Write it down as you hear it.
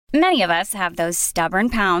Many of us have those stubborn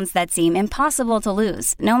pounds that seem impossible to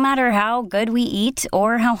lose, no matter how good we eat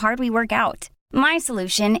or how hard we work out. My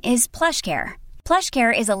solution is PlushCare.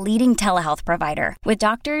 PlushCare is a leading telehealth provider with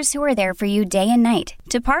doctors who are there for you day and night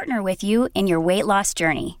to partner with you in your weight loss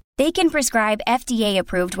journey. They can prescribe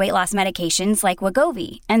FDA-approved weight loss medications like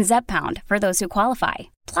Wegovy and Zepbound for those who qualify.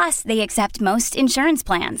 Plus, they accept most insurance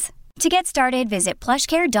plans. To get started, visit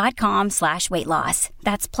plushcare.com/weightloss.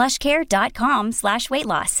 That's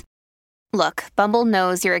plushcare.com/weightloss. Look, Bumble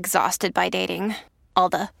knows you're exhausted by dating. All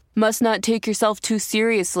the must not take yourself too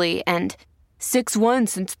seriously and 6'1"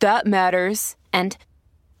 since that matters. And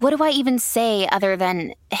what do I even say other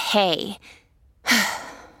than hey?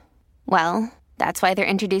 Well, that's why they're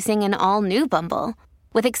introducing an all-new Bumble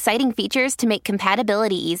with exciting features to make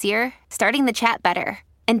compatibility easier, starting the chat better,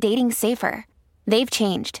 and dating safer. They've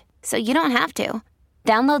changed, so you don't have to.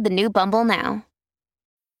 Download the new Bumble now.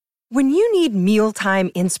 When you need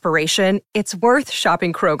mealtime inspiration, it's worth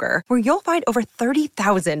shopping Kroger, where you'll find over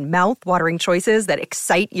 30,000 mouth-watering choices that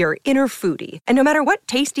excite your inner foodie. And no matter what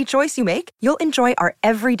tasty choice you make, you'll enjoy our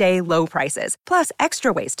everyday low prices, plus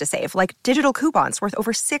extra ways to save, like digital coupons worth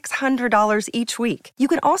over $600 each week. You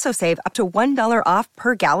can also save up to $1 off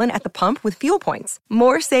per gallon at the pump with fuel points.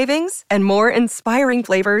 More savings and more inspiring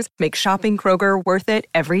flavors make shopping Kroger worth it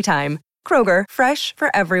every time. Kroger, fresh for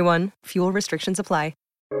everyone. Fuel restrictions apply.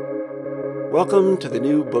 Welcome to the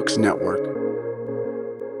New Books Network.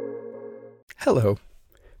 Hello,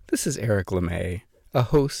 this is Eric LeMay, a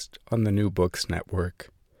host on the New Books Network.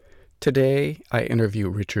 Today, I interview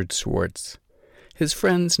Richard Schwartz. His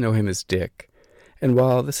friends know him as Dick, and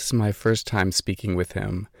while this is my first time speaking with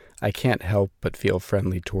him, I can't help but feel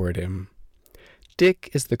friendly toward him. Dick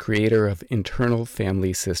is the creator of Internal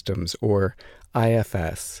Family Systems, or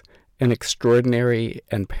IFS, an extraordinary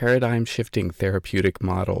and paradigm-shifting therapeutic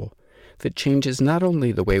model that changes not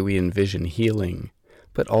only the way we envision healing,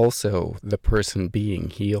 but also the person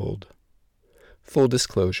being healed. Full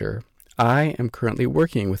disclosure, I am currently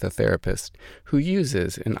working with a therapist who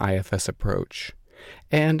uses an IFS approach,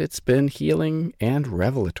 and it's been healing and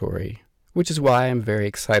revelatory, which is why I'm very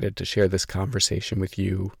excited to share this conversation with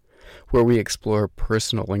you, where we explore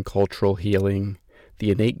personal and cultural healing,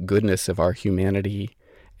 the innate goodness of our humanity,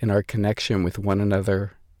 and our connection with one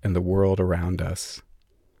another and the world around us.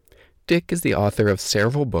 Dick is the author of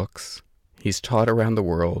several books. He's taught around the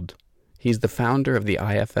world. He's the founder of the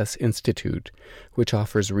IFS Institute, which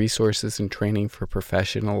offers resources and training for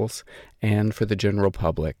professionals and for the general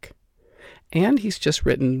public. And he's just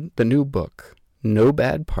written the new book, No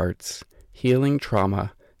Bad Parts: Healing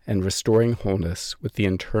Trauma and Restoring Wholeness with the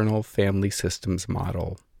Internal Family Systems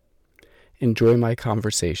Model. Enjoy my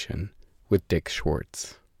conversation with Dick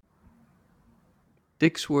Schwartz.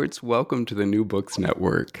 Dick Schwartz, welcome to the New Books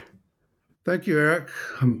Network. Thank you, Eric.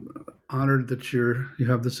 I'm honored that you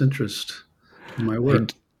have this interest in my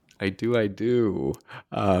work. I do.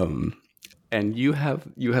 And you have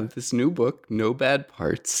this new book, No Bad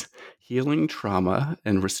Parts: Healing Trauma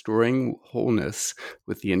and Restoring Wholeness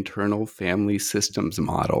with the Internal Family Systems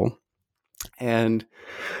Model. And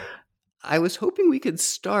I was hoping we could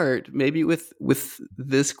start maybe with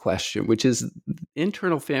this question, which is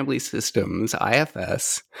internal family systems,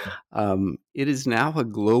 IFS. It is now a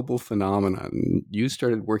global phenomenon. You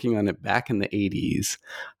started working on it back in the 80s.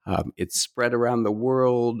 It's spread around the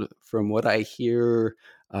world. From what I hear,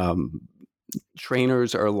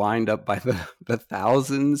 trainers are lined up by the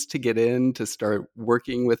thousands to get in to start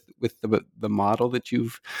working with the model that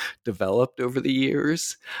you've developed over the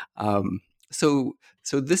years.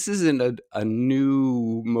 So this isn't a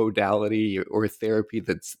new modality or therapy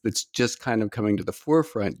that's just kind of coming to the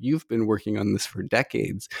forefront. You've been working on this for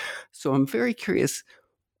decades. So I'm very curious,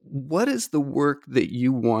 what is the work that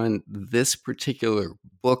you want this particular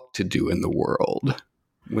book to do in the world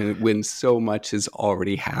when so much is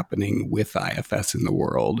already happening with IFS in the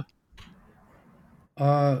world?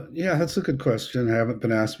 Yeah, that's a good question. I haven't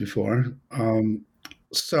been asked before.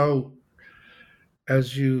 So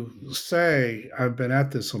as you say, I've been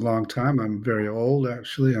at this a long time. I'm very old,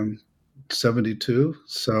 actually. I'm 72.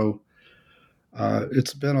 So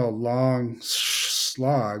it's been a long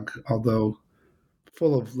slog, although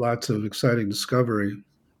full of lots of exciting discovery.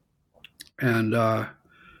 And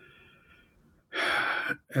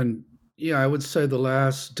yeah, I would say the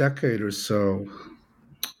last decade or so,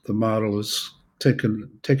 the model has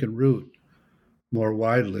taken root more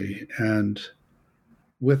widely. And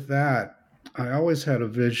with that, I always had a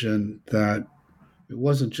vision that it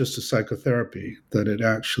wasn't just a psychotherapy, that it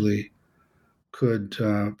actually could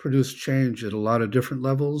produce change at a lot of different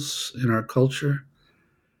levels in our culture.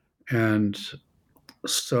 And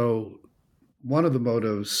so one of the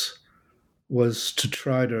motives was to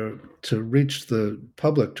try to reach the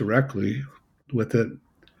public directly with it.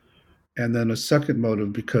 And then a second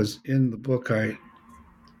motive, because in the book I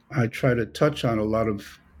try to touch on a lot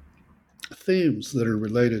of themes that are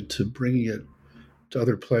related to bringing it to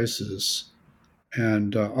other places,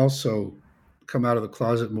 and also come out of the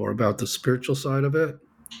closet more about the spiritual side of it.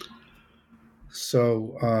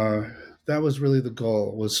 So that was really the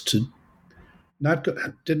goal, was to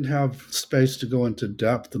didn't have space to go into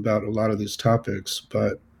depth about a lot of these topics,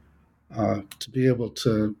 but to be able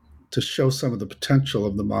to show some of the potential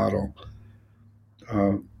of the model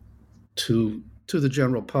to the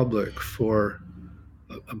general public for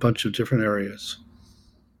a bunch of different areas.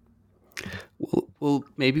 Well,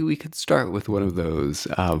 maybe we could start with one of those,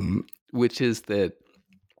 which is that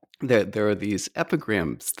there are these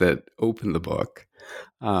epigrams that open the book.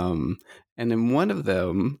 And in one of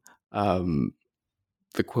them,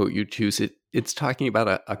 the quote you choose, it's talking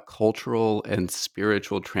about a cultural and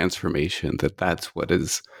spiritual transformation, that's what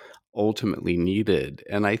is ultimately needed.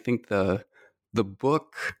 And I think the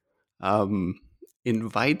book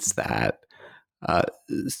invites that.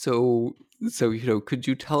 So could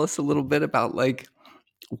you tell us a little bit about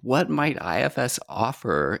what might IFS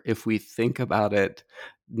offer if we think about it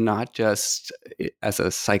not just as a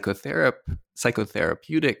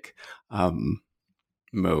psychotherapeutic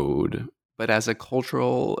mode, but as a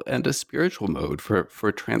cultural and a spiritual mode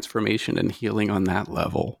for transformation and healing on that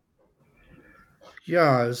level?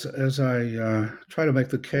 Yeah, as I try to make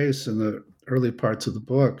the case in the early parts of the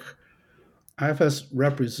book, IFS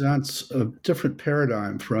represents a different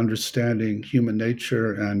paradigm for understanding human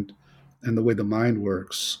nature and the way the mind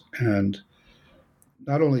works, and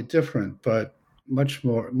not only different, but much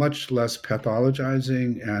less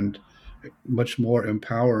pathologizing and much more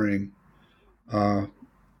empowering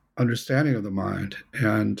understanding of the mind.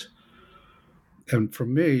 And for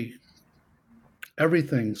me,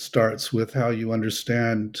 everything starts with how you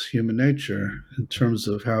understand human nature in terms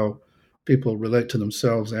of how people relate to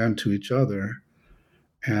themselves and to each other,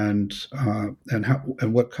 and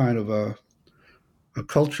what kind of a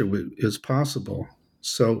culture is possible.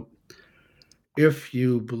 So if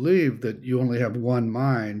you believe that you only have one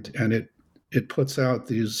mind and it puts out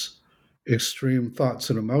these extreme thoughts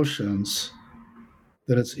and emotions,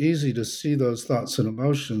 then it's easy to see those thoughts and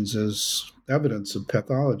emotions as evidence of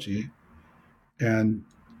pathology and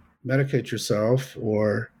medicate yourself,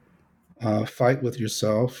 or fight with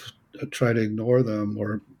yourself, try to ignore them,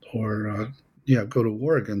 or go to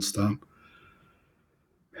war against them.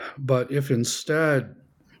 But if instead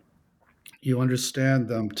you understand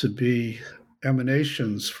them to be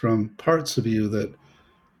emanations from parts of you that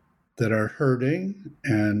are hurting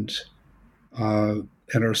and are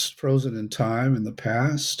frozen in time in the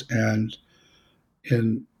past, and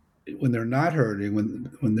when they're not hurting,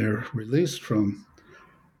 when they're released from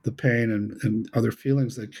the pain and other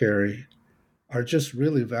feelings they carry, are just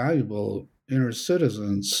really valuable inner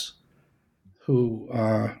citizens who,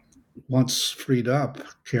 once freed up,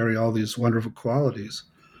 carry all these wonderful qualities.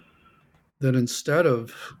 Then instead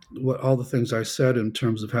of all the things I said in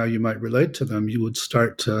terms of how you might relate to them, you would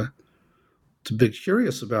start to be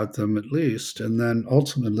curious about them at least, and then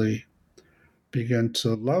ultimately begin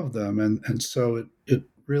to love them. And so it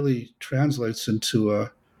really translates into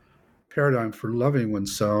a paradigm for loving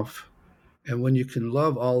oneself. And when you can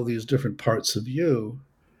love all these different parts of you,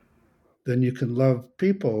 then you can love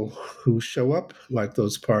people who show up like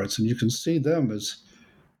those parts, and you can see them as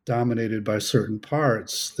dominated by certain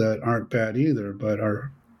parts that aren't bad either, but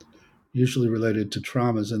are usually related to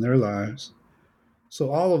traumas in their lives.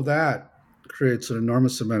 So all of that creates an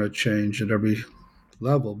enormous amount of change at every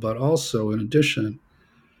level. But also, in addition,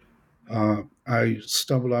 I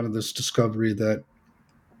stumbled onto this discovery that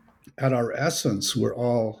at our essence, we're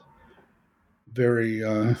all very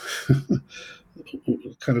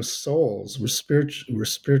kind of souls. We're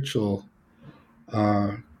spiritual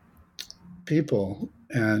people.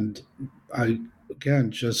 And I,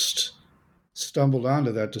 again, just stumbled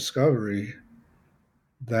onto that discovery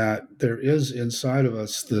that there is inside of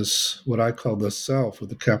us this, what I call the self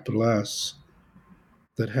with a capital S,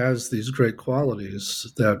 that has these great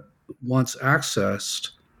qualities that once accessed,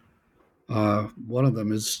 one of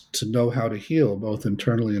them is to know how to heal both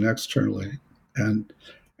internally and externally. And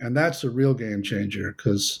that's a real game changer,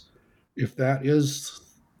 because if that is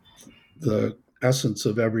the essence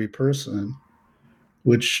of every person,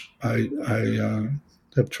 which I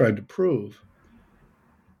have tried to prove,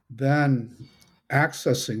 then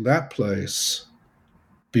accessing that place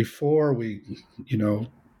before we,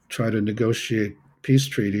 try to negotiate peace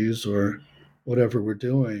treaties or whatever we're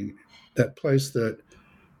doing, that place that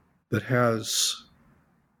that has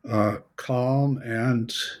calm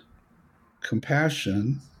and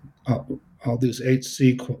compassion, all these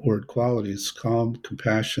 8C word qualities: calm,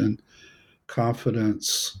 compassion,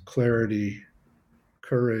 confidence, clarity,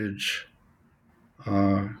 courage,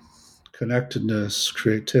 connectedness,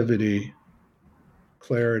 creativity,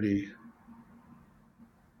 clarity.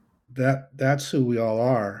 That's who we all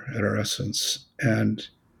are at our essence. And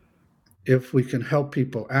if we can help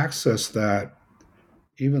people access that,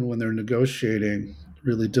 even when they're negotiating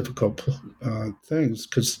really difficult things,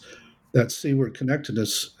 because that C word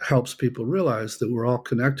connectedness helps people realize that we're all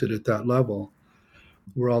connected at that level.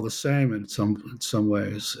 We're all the same in some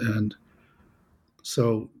ways. And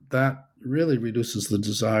so that really reduces the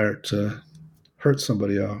desire to hurt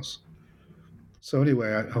somebody else. So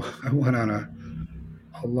anyway, I went on a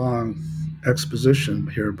long exposition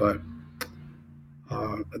here, but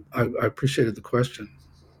I appreciated the question.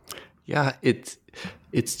 Yeah, it's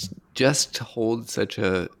just holds such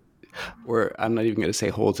a, or I'm not even going to say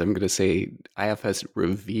holds, I'm going to say IFS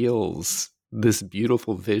reveals this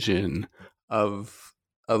beautiful vision of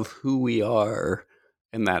who we are,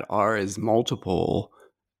 and that R is multiple,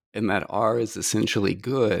 and that R is essentially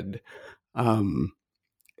good. And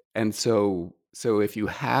so if you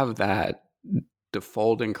have that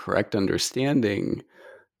default and correct understanding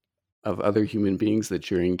of other human beings that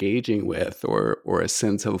you're engaging with, or a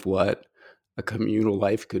sense of what a communal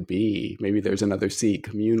life could be, maybe there's another C,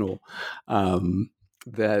 communal,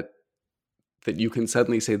 that you can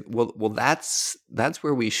suddenly say, well, that's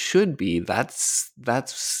where we should be.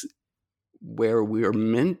 That's where we're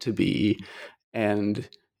meant to be, and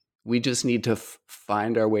we just need to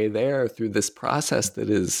find our way there through this process that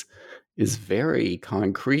is very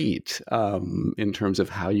concrete in terms of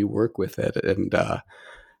how you work with it.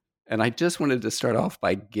 And I just wanted to start off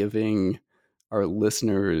by giving our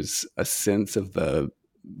listeners a sense of the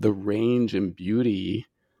range and beauty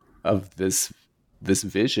of this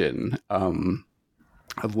vision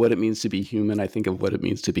of what it means to be human. I think of what it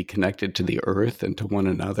means to be connected to the earth and to one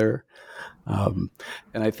another. And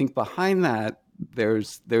I think behind that,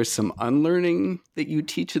 there's some unlearning that you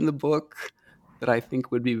teach in the book that I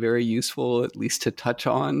think would be very useful, at least to touch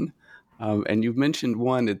on. And you've mentioned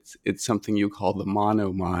one, it's something you call the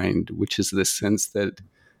mono mind, which is this sense that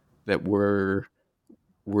we're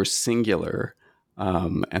singular,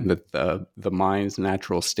 and that the mind's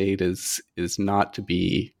natural state is not to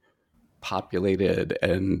be populated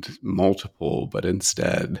and multiple, but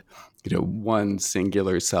instead, one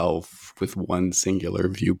singular self with one singular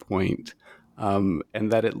viewpoint.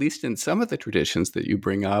 And that at least in some of the traditions that you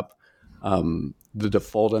bring up, the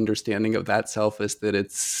default understanding of that self is that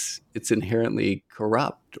it's inherently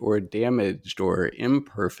corrupt or damaged or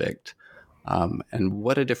imperfect. And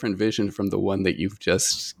what a different vision from the one that you've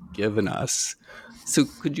just given us. So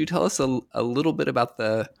could you tell us a little bit about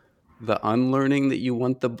the unlearning that you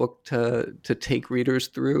want the book to take readers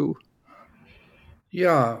through?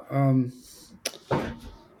 Yeah.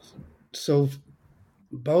 So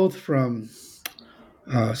both from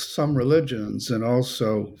some religions and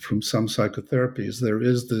also from some psychotherapies, there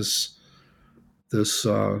is this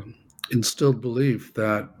instilled belief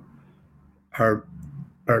that our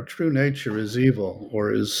true nature is evil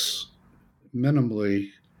or is minimally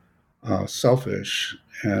selfish,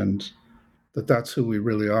 and that's who we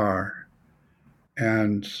really are.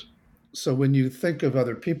 And so when you think of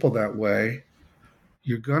other people that way,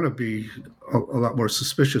 you're going to be a lot more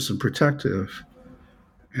suspicious and protective,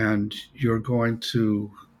 and you're going to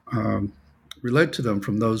relate to them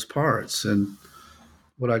from those parts. And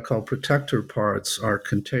what I call protector parts are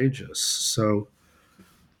contagious. So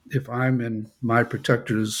if I'm in my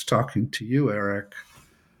protectors talking to you, Eric,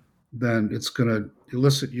 then it's going to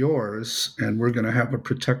elicit yours, and we're going to have a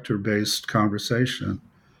protector-based conversation.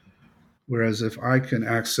 Whereas if I can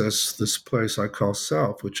access this place I call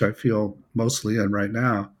self, which I feel mostly in right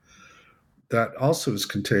now, that also is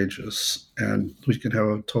contagious, and we can have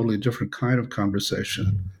a totally different kind of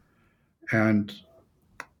conversation. And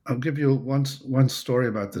I'll give you one story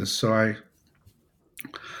about this. So I,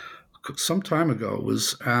 some time ago,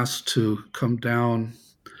 was asked to come down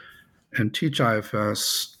and teach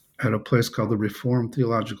IFS at a place called the Reformed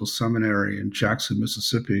Theological Seminary in Jackson,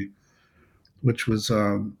 Mississippi, which was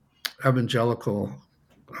evangelical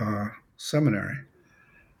seminary.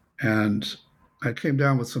 And I came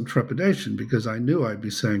down with some trepidation because I knew I'd be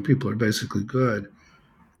saying people are basically good,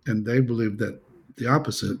 and they believed that the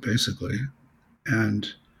opposite, basically. And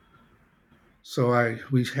so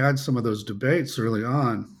we had some of those debates early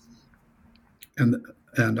on,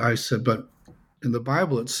 and I said, but in the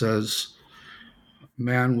Bible it says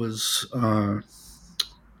man was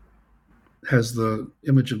has the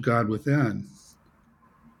image of God within.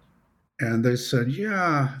 And they said,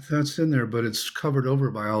 yeah, that's in there, but it's covered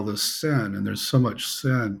over by all this sin, and there's so much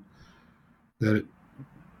sin that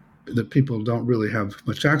people don't really have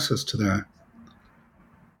much access to that.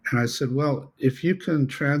 And I said, well, if you can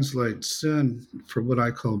translate sin for what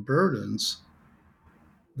I call burdens,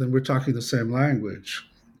 then we're talking the same language.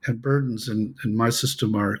 And burdens in my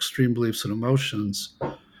system are extreme beliefs and emotions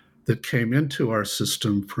that came into our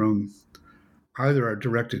system from either our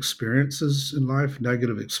direct experiences in life,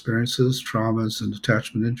 negative experiences, traumas, and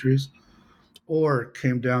attachment injuries, or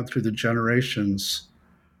came down through the generations,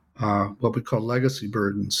 what we call legacy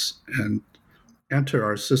burdens, and enter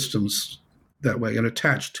our systems that way and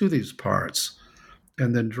attach to these parts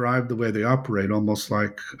and then drive the way they operate, almost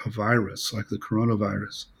like a virus, like the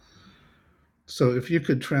coronavirus. So if you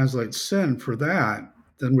could translate sin for that,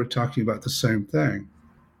 then we're talking about the same thing.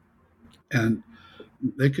 And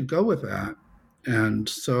they could go with that. And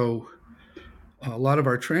so a lot of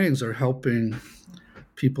our trainings are helping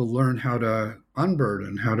people learn how to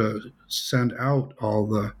unburden, how to send out all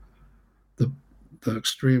the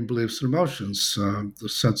extreme beliefs and emotions, the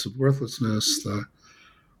sense of worthlessness,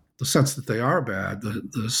 the sense that they are bad,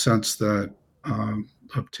 the sense that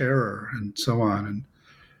of terror, and so on,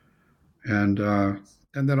 and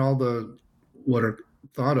then all the what are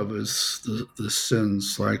thought of as the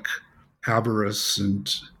sins like avarice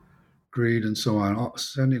and greed and so on,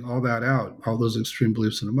 sending all that out, all those extreme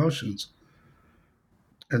beliefs and emotions.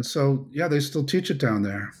 And so, yeah, they still teach it down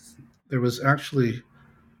there. There was actually,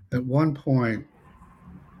 at one point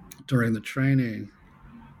during the training,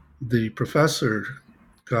 the professor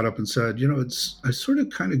got up and said, I sort of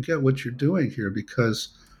kind of get what you're doing here, because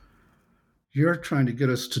you're trying to get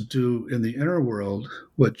us to do in the inner world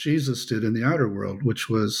what Jesus did in the outer world, which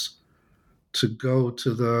was to go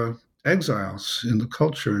to the exiles in the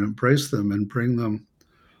culture and embrace them and bring them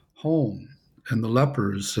home, and the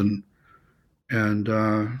lepers, and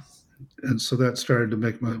so that started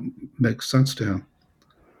to make sense to him.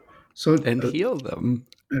 So and heal them.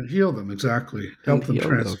 And heal them, exactly. Help them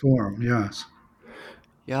transform, yes.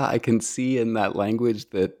 Yeah, I can see in that language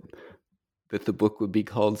that the book would be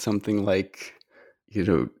called something like,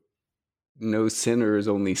 no sinners,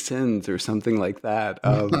 only sins, or something like that.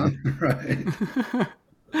 Right.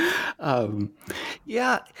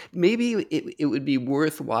 Yeah, maybe it would be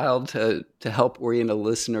worthwhile to help orient a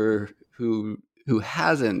listener who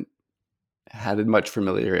hasn't had much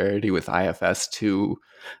familiarity with IFS to,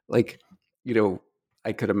 like,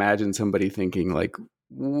 I could imagine somebody thinking like,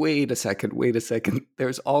 wait a second,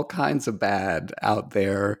 there's all kinds of bad out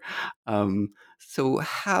there. So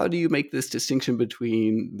how do you make this distinction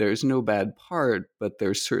between there's no bad part, but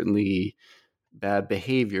there's certainly bad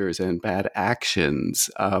behaviors and bad actions?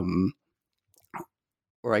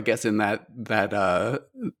 Or I guess in that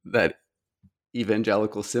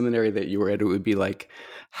evangelical seminary that you were at, it would be like,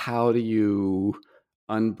 how do you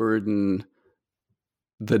unburden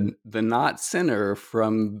the not sinner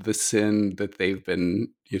from the sin that they've been,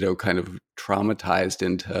 kind of traumatized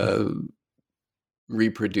into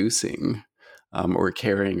reproducing, or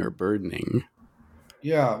carrying or burdening?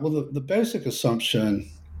 Yeah, well, the basic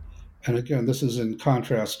assumption, and again, this is in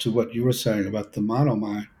contrast to what you were saying about the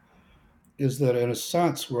monomind, is that in a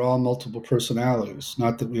sense, we're all multiple personalities.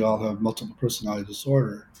 Not that we all have multiple personality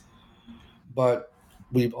disorder, but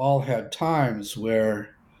we've all had times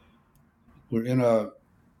where we're in a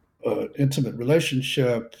intimate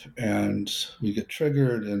relationship and we get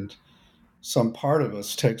triggered and some part of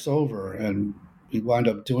us takes over and we wind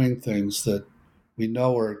up doing things that we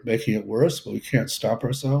know are making it worse, but we can't stop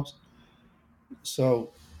ourselves.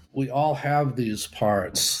 So we all have these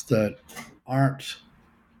parts that aren't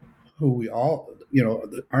who we all,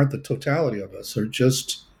 aren't the totality of us, or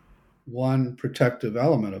just one protective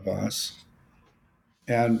element of us.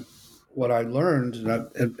 And what I learned,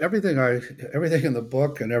 and everything in the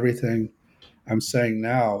book and everything I'm saying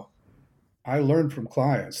now, I learned from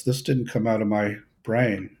clients. This didn't come out of my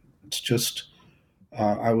brain. It's just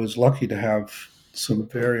I was lucky to have some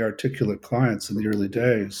very articulate clients in the early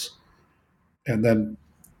days, and then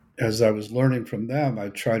as I was learning from them, I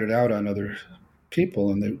tried it out on other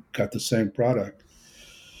people, and they got the same product.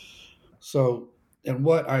 So, and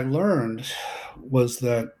what I learned was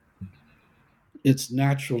that it's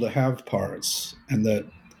natural to have parts, and that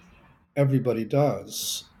everybody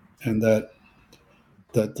does, and that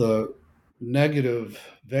the negative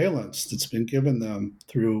valence that's been given them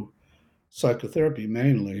through psychotherapy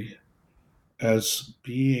mainly as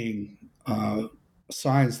being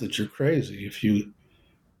signs that you're crazy. If you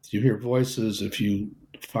hear voices, if you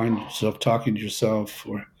find yourself talking to yourself,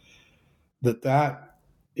 or that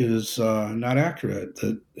is not accurate.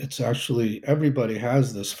 That it's actually everybody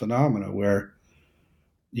has this phenomena where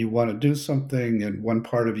you want to do something and one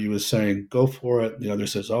part of you is saying go for it, the other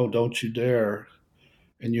says, oh, don't you dare,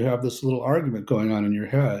 and you have this little argument going on in your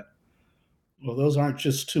head. Well, those aren't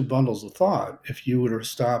just two bundles of thought. If you were to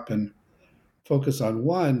stop and focus on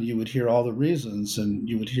one, you would hear all the reasons, and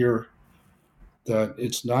you would hear that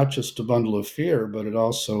it's not just a bundle of fear, but it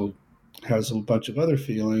also has a bunch of other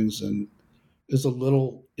feelings and is a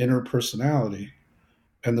little inner personality.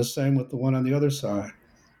 And the same with the one on the other side.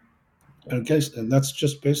 And that's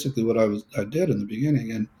just basically what I did in the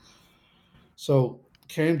beginning. And so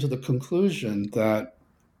came to the conclusion that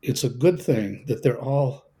it's a good thing that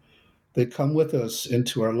they come with us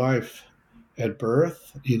into our life at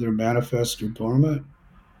birth, either manifest or dormant,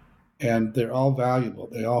 and they're all valuable.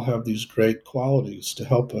 They all have these great qualities to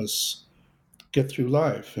help us get through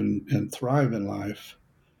life and thrive in life.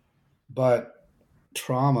 But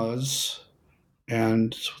traumas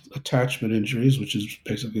and attachment injuries, which is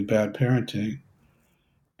basically bad parenting,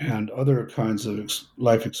 and other kinds of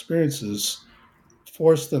life experiences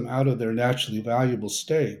force them out of their naturally valuable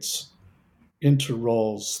states into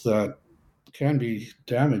roles that can be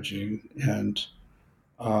damaging and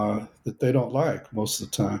that they don't like most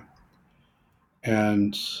of the time.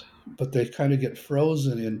 And but they kind of get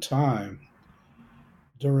frozen in time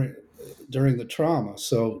during the trauma.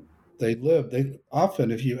 So they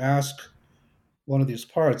often, if you ask one of these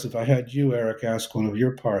parts, if I had you, Eric, ask one of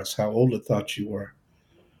your parts how old it thought you were,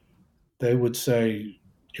 they would say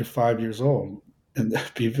you're 5 years old, and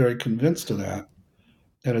they'd be very convinced of that.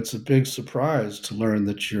 And it's a big surprise to learn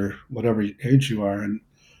that you're whatever age you are, and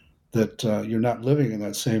that you're not living in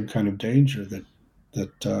that same kind of danger that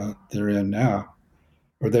they're in now,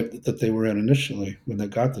 or that they were in initially when they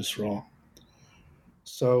got this role.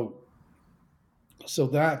 So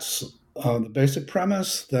that's the basic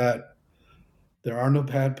premise, that there are no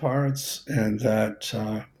bad parts, and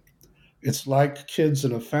that it's like kids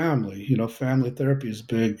in a family. Family therapy's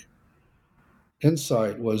big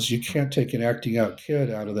insight was you can't take an acting out kid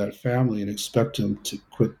out of that family and expect him to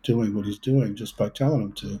quit doing what he's doing just by telling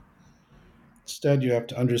him to. Instead, you have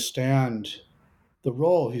to understand the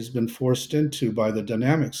role he's been forced into by the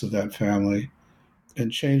dynamics of that family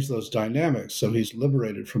and change those dynamics so he's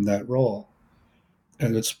liberated from that role.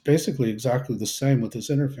 And it's basically exactly the same with his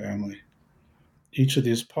inner family. Each of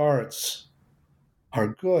these parts are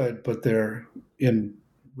good, but they're in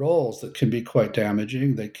roles that can be quite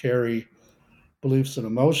damaging. They carry beliefs and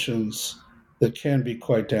emotions that can be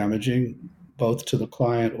quite damaging, both to the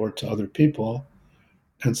client or to other people.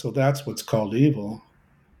 And so that's what's called evil.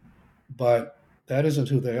 But that isn't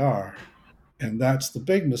who they are. And that's the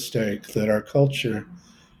big mistake that our culture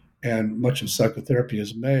and much of psychotherapy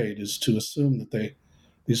has made, is to assume that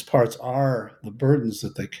these parts are the burdens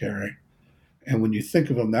that they carry. And when you think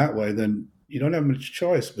of them that way, then you don't have much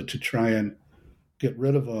choice but to try and get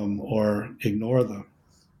rid of them or ignore them.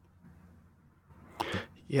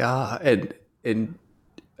 Yeah, and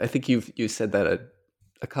I think you said that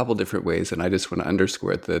a couple different ways, and I just want to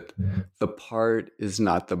underscore it, that the part is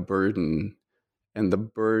not the burden, and the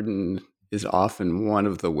burden is often one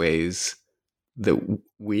of the ways that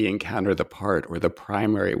we encounter the part, or the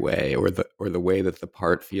primary way, or the way that the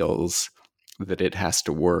part feels that it has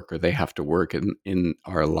to work, or they have to work in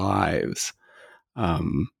our lives.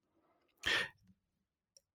 And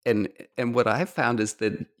what I've found is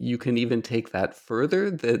that you can even take that further,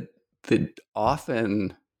 that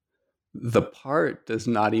often the part does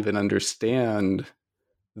not even understand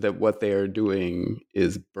that what they are doing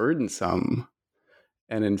is burdensome.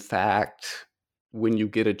 And in fact, when you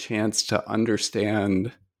get a chance to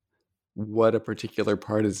understand what a particular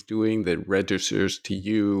part is doing that registers to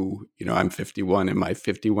you, I'm 51 in my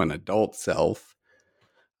 51 adult self,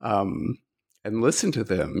 and listen to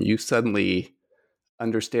them, you suddenly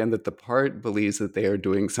understand that the part believes that they are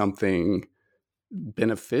doing something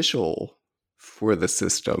beneficial for the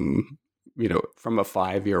system, from a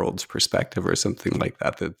 5-year-old's perspective or something like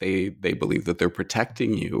that, that they believe that they're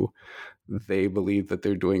protecting you. They believe that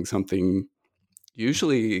they're doing something,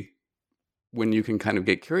 usually when you can kind of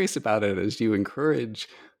get curious about it, as you encourage,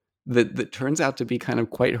 that turns out to be kind of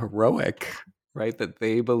quite heroic, right? That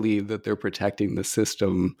they believe that they're protecting the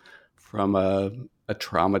system from a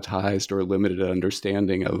traumatized or limited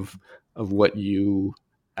understanding of what you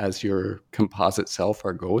as your composite self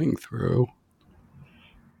are going through.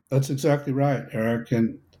 That's exactly right, Eric.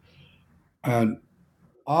 And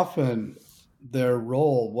often their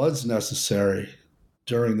role was necessary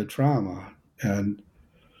during the trauma, and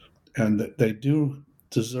that they do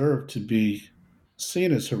deserve to be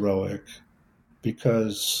seen as heroic,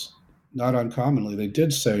 because not uncommonly, they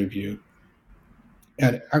did save you.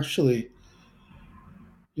 And actually,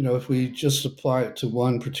 if we just apply it to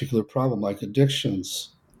one particular problem, like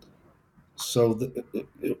addictions,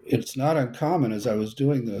 it's not uncommon as I was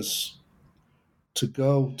doing this to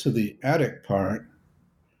go to the addict part.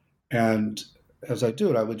 And as I do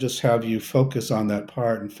it, I would just have you focus on that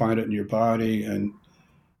part and find it in your body. And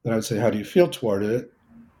then I'd say, how do you feel toward it?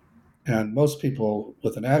 And most people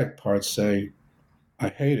with an addict part say, I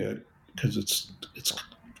hate it because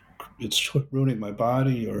it's ruining my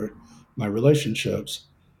body or my relationships.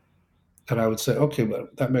 And I would say, okay,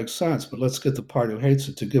 but that makes sense, but let's get the part who hates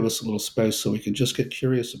it to give us a little space so we can just get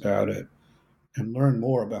curious about it and learn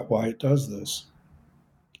more about why it does this.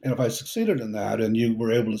 And if I succeeded in that and you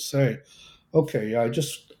were able to say, okay,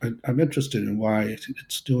 I'm interested in why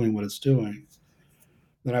it's doing what it's doing,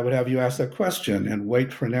 then I would have you ask that question and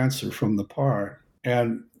wait for an answer from the part.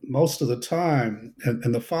 And most of the time,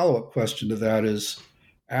 and the follow-up question to that is,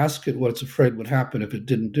 ask it what it's afraid would happen if it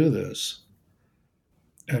didn't do this.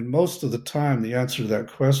 And most of the time, the answer to that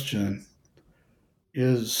question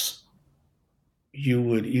is you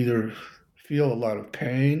would either feel a lot of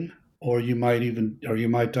pain or you might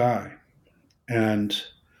die. And,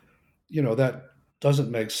 that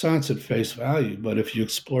doesn't make sense at face value, but if you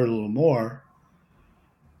explore it a little more,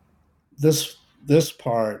 this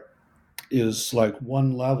part is like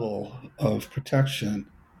one level of protection,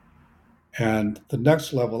 and the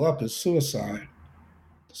next level up is suicide.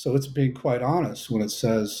 So it's being quite honest when it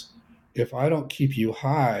says, if I don't keep you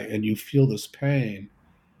high and you feel this pain,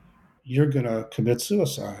 you're going to commit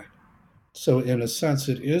suicide. So in a sense,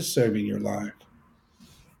 it is saving your life.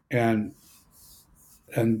 And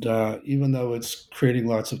even though it's creating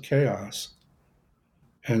lots of chaos.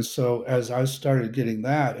 And so as I started getting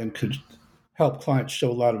that and could help clients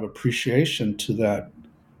show a lot of appreciation to that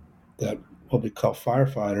what we call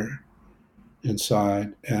firefighter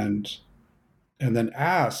inside, and then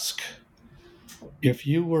ask if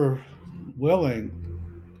you were willing,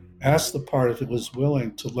 ask the part if it was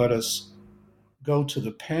willing to let us go to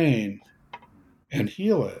the pain and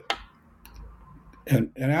heal it.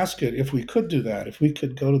 And ask it if we could do that, if we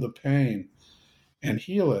could go to the pain and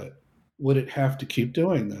heal it, would it have to keep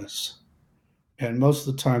doing this? And most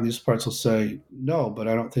of the time, these parts will say, no, but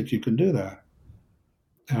I don't think you can do that.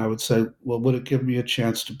 And I would say, well, would it give me a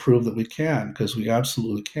chance to prove that we can? Because we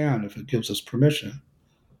absolutely can if it gives us permission.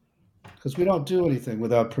 Because we don't do anything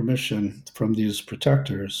without permission from these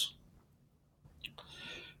protectors.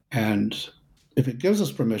 And if it gives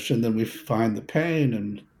us permission, then we find the pain,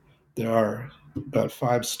 and there are about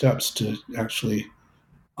 5 steps to actually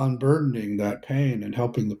unburdening that pain and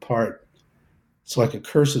helping the part. It's like a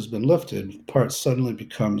curse has been lifted. The part suddenly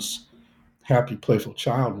becomes happy, playful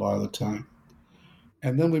child a lot of the time.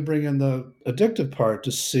 And then we bring in the addictive part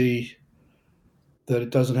to see that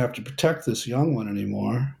it doesn't have to protect this young one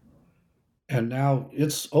anymore. And now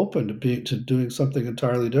it's open to doing something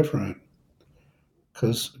entirely different.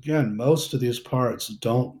 Because again, most of these parts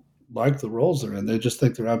don't like the roles they're in. They just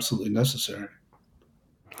think they're absolutely necessary.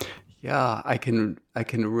 Yeah, I can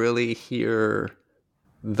really hear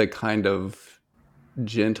the kind of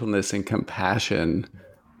gentleness and compassion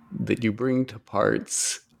that you bring to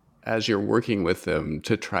parts as you're working with them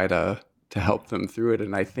to try to help them through it.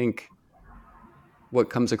 And I think what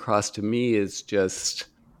comes across to me is just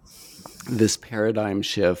this paradigm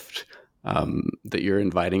shift that you're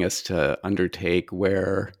inviting us to undertake,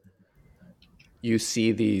 where you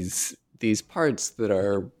see these parts that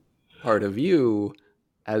are part of you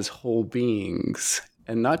as whole beings,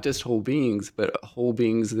 and not just whole beings, but whole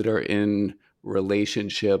beings that are in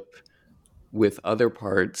relationship with other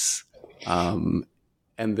parts, and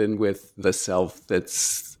then with the self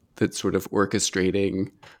that's sort of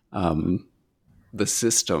orchestrating the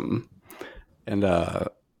system. And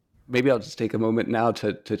maybe I'll just take a moment now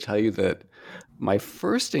to tell you that my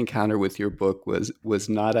first encounter with your book was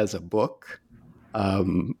not as a book,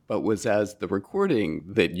 but was as the recording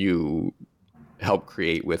that you helped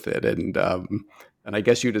create with it. And I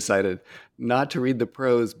guess you decided not to read the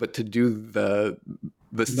prose, but to do the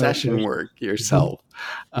session work yourself.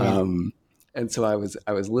 Yeah. And so I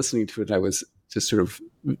was listening to it, and I was just sort of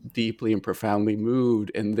deeply and profoundly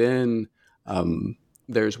moved. And then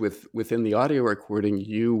there's within the audio recording,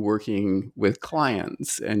 you working with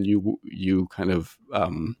clients, and you kind of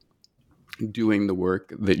doing the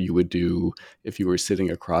work that you would do if you were sitting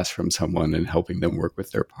across from someone and helping them work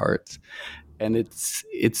with their parts. And it's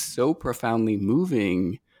so profoundly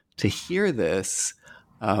moving to hear this,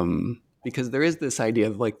 because there is this idea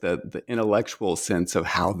of like the intellectual sense of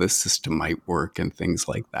how this system might work and things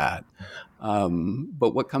like that.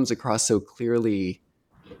 But what comes across so clearly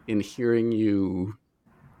in hearing you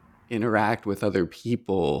interact with other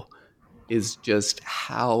people is just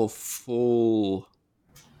how full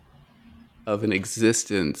of an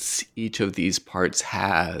existence each of these parts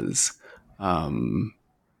has,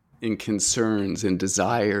 in concerns and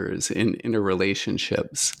desires, in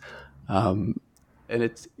interrelationships. And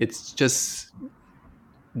it's just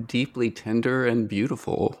deeply tender and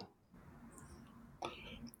beautiful.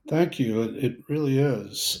 Thank you. It really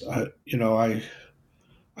is.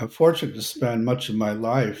 I'm fortunate to spend much of my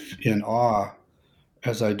life in awe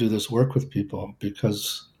as I do this work with people,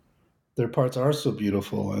 because their parts are so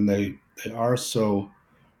beautiful, and they are so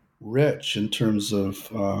rich in terms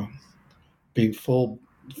of being full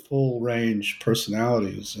range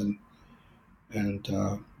personalities, and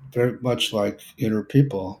very much like inner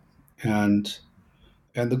people. And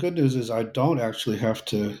the good news is I don't actually have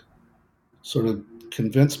to sort of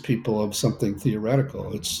convince people of something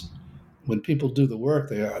theoretical. It's when people do the work,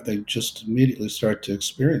 they just immediately start to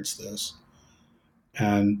experience this,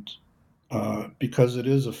 and because it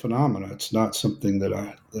is a phenomena, it's not something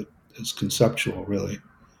that is conceptual, really.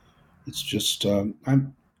 It's just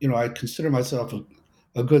I consider myself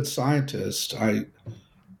a good scientist. I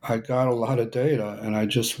got a lot of data, and I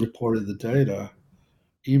just reported the data,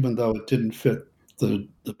 even though it didn't fit the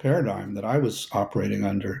paradigm that I was operating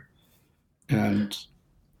under, and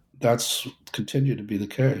that's continued to be the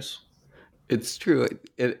case. It's true.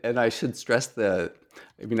 And I should stress that,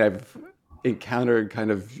 I mean, I've encountered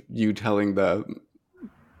kind of you telling the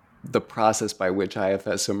process by which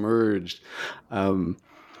IFS emerged. And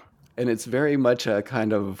it's very much a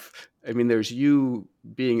kind of, I mean, there's you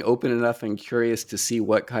being open enough and curious to see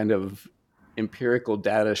what kind of empirical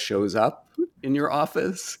data shows up in your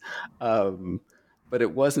office. But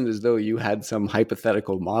it wasn't as though you had some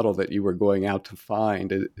hypothetical model that you were going out to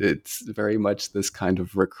find. It's very much this kind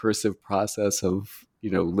of recursive process of,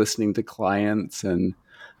 listening to clients. And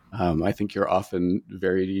I think you're often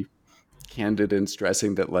very candid in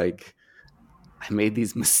stressing that, like, I made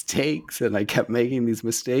these mistakes and I kept making these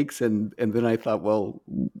mistakes. And then I thought, well,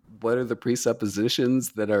 what are the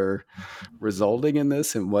presuppositions that are resulting in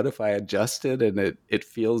this? And what if I adjusted? And it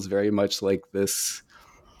feels very much like this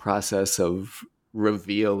process of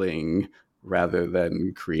revealing rather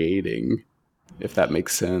than creating, if that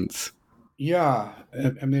makes sense. Yeah.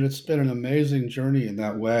 I mean, it's been an amazing journey in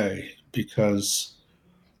that way, because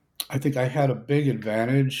I think I had a big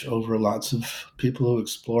advantage over lots of people who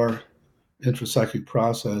explore intrapsychic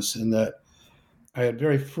process, in that I had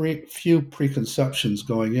very few preconceptions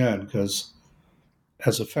going in, because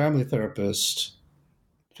as a family therapy was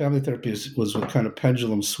a kind of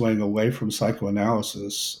pendulum swing away from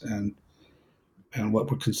psychoanalysis and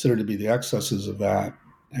what were considered to be the excesses of that.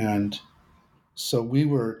 And so we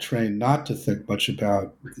were trained not to think much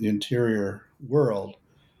about the interior world,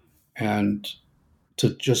 and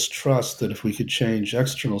to just trust that if we could change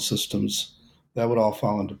external systems, that would all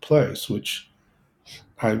fall into place, which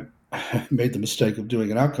I made the mistake of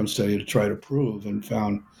doing an outcome study to try to prove, and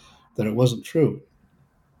found that it wasn't true.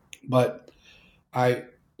 But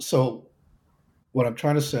so what I'm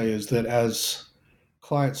trying to say is that as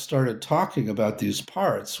clients started talking about these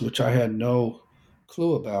parts, which I had no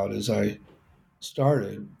clue about as I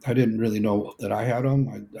started, I didn't really know that I had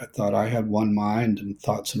them. I thought I had one mind and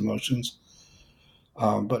thoughts and emotions.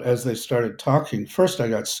 But as they started talking, first I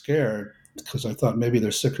got scared, because I thought maybe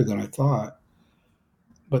they're sicker than I thought.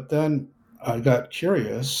 But then I got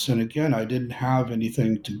curious, and again, I didn't have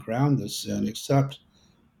anything to ground this in except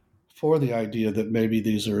for the idea that maybe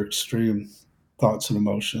these are extreme thoughts and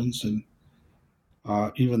emotions, and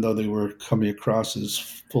even though they were coming across as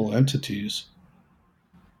full entities.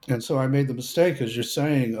 And so I made the mistake, as you're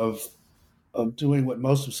saying, of doing what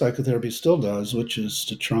most of psychotherapy still does, which is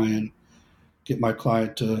to try and get my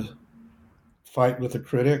client to fight with a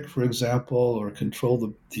critic, for example, or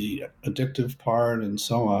control the addictive part, and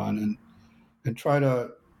so on, and try to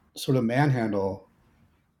sort of manhandle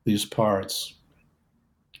these parts.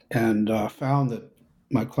 And found that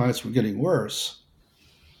my clients were getting worse.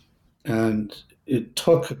 And it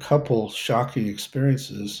took a couple shocking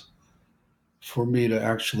experiences for me to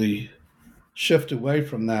actually shift away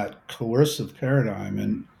from that coercive paradigm,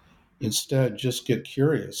 and instead just get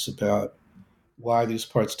curious about why these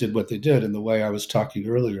parts did what they did, in the way I was talking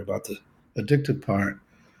earlier about the addictive part.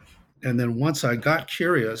 And then once I got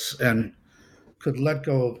curious and could let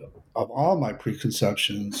go of all my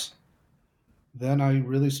preconceptions, then I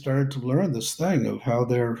really started to learn this thing of how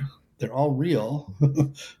they're all real,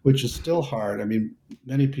 which is still hard. I mean,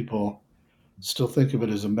 many people still think of it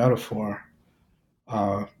as a metaphor,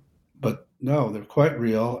 but no, they're quite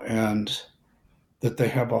real. And that they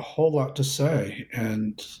have a whole lot to say,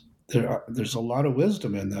 and there's a lot of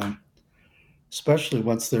wisdom in them, especially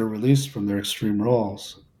once they're released from their extreme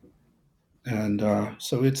roles. And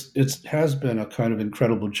so it has been a kind of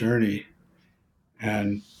incredible journey,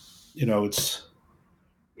 and it's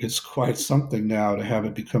quite something now to have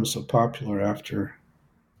it become so popular after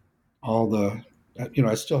all the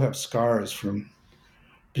I still have scars from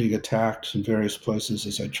being attacked in various places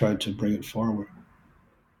as I tried to bring it forward.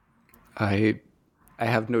 I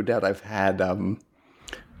have no doubt. I've had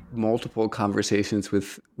multiple conversations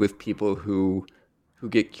with people who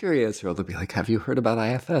get curious, or they'll be like, "Have you heard about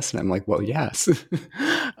IFS?" And I'm like, "Well, yes,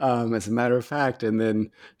 as a matter of fact," and then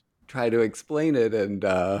try to explain it,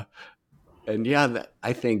 and yeah,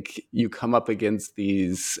 I think you come up against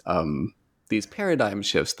these paradigm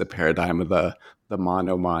shifts, the paradigm of the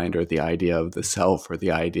mono mind, or the idea of the self, or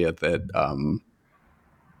the idea that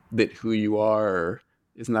that who you are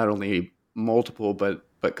is not only multiple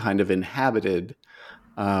but kind of inhabited.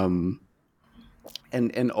 And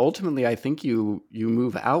ultimately, I think you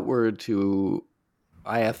move outward to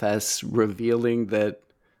IFS, revealing that,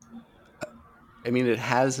 I mean, it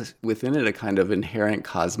has within it a kind of inherent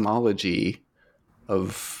cosmology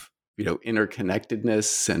of,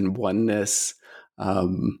 interconnectedness and oneness.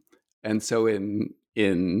 And so in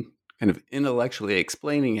kind of intellectually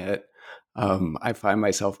explaining it, I find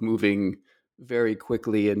myself moving very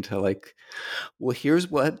quickly into like, well, here's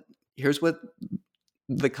what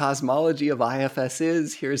the cosmology of IFS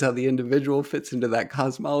is. Here's how the individual fits into that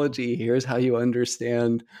cosmology. Here's how you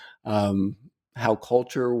understand how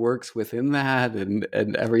culture works within that,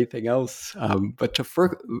 and everything else. But to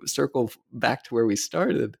circle back to where we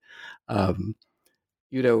started, I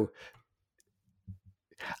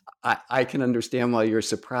can understand why you're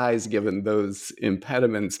surprised, given those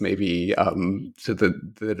impediments, maybe to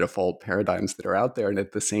the default paradigms that are out there. And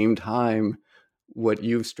at the same time, what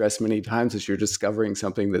you've stressed many times is you're discovering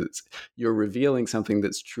something you're revealing something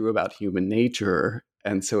that's true about human nature.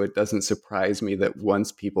 And so it doesn't surprise me that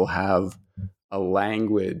once people have a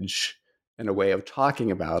language and a way of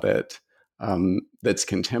talking about it that's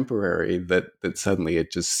contemporary, that suddenly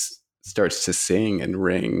it just starts to sing and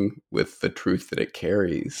ring with the truth that it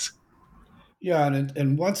carries. Yeah,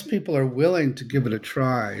 and once people are willing to give it a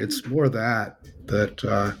try, it's more that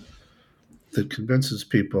convinces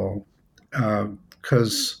people,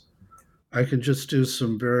 because I can just do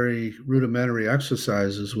some very rudimentary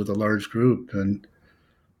exercises with a large group, and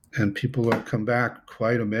people will come back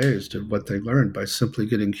quite amazed at what they learned by simply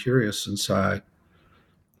getting curious inside.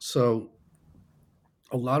 So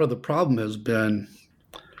a lot of the problem has been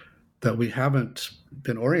that we haven't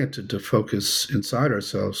been oriented to focus inside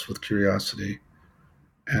ourselves with curiosity.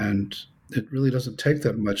 And it really doesn't take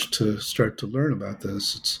that much to start to learn about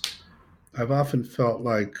this. I've often felt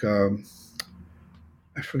like, I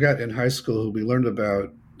forgot in high school who we learned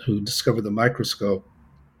about, who discovered the microscope,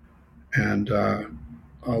 and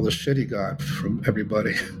all the shit he got from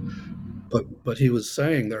everybody. But he was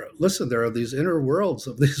saying, there are these inner worlds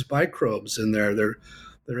of these microbes in there.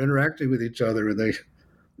 They're interacting with each other,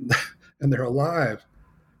 and they're alive.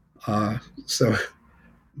 So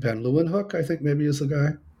Van Leeuwenhoek, I think maybe is the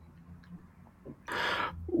guy.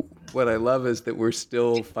 What I love is that we're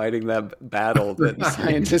still fighting that battle, that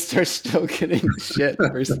scientists are still getting shit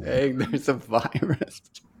for saying there's a virus.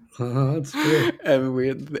 That's true.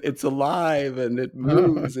 And it's alive and it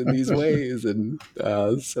moves in these ways. And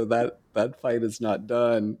so that fight is not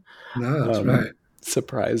done. No, that's right.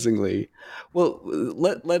 Surprisingly. Well,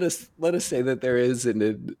 let us say that there is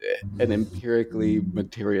an empirically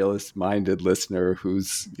materialist minded listener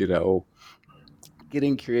who's,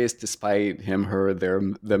 getting curious despite him, her,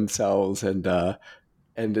 themselves, and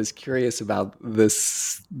is curious about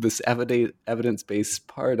this evidence-based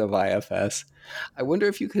part of IFS. I wonder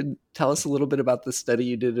if you could tell us a little bit about the study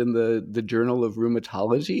you did in the Journal of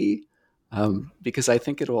Rheumatology, because I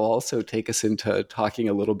think it'll also take us into talking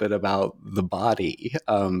a little bit about the body,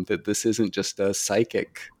 that this isn't just a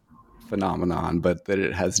psychic phenomenon, but that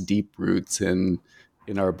it has deep roots in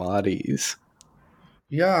our bodies.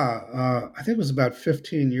 Yeah, I think it was about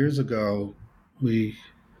 15 years ago, we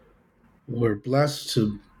were blessed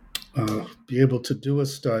to be able to do a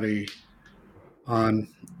study on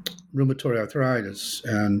rheumatoid arthritis,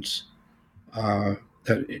 and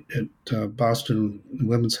at Boston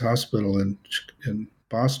Women's Hospital in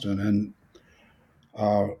Boston,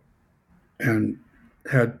 and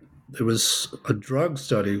there was a drug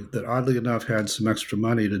study that oddly enough had some extra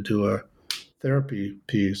money to do a therapy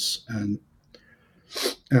piece, and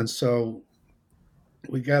so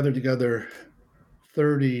we gathered together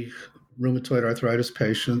 30 rheumatoid arthritis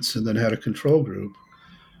patients, and then had a control group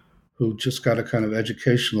who just got a kind of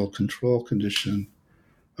educational control condition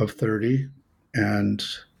of 30 and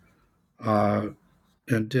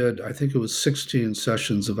did, I think it was 16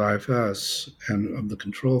 sessions of IFS and of the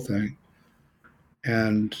control thing.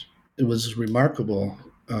 And it was remarkable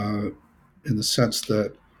in the sense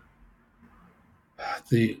that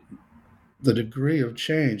the degree of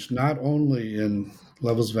change, not only in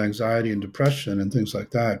levels of anxiety and depression and things like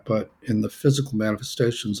that, but in the physical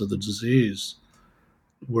manifestations of the disease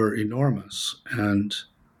were enormous. And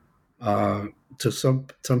to some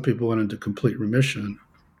people went into complete remission.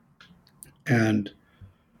 And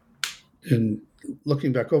in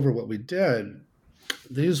looking back over what we did,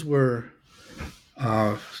 these were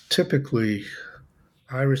typically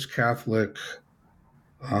Irish Catholic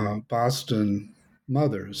Boston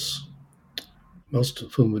mothers, most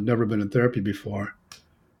of whom had never been in therapy before.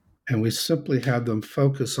 And we simply had them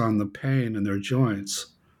focus on the pain in their joints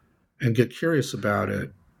and get curious about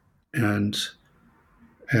it and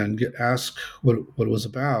get asked what it was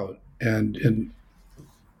about. And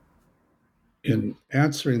in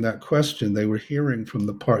answering that question, they were hearing from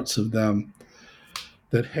the parts of them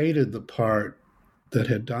that hated the part that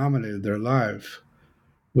had dominated their life,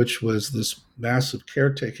 which was this massive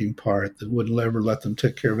caretaking part that would never let them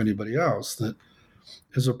take care of anybody else, that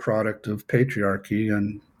is a product of patriarchy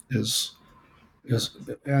and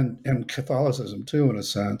and Catholicism too, in a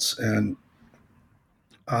sense.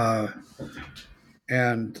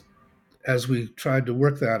 And as we tried to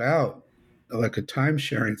work that out, like a time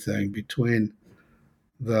sharing thing between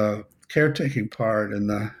the caretaking part and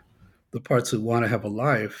the parts that want to have a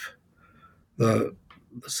life, the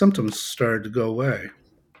symptoms started to go away.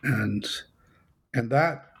 And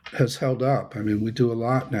that has held up. I mean, we do a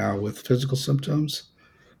lot now with physical symptoms.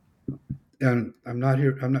 And I'm not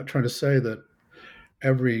trying to say that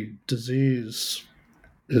every disease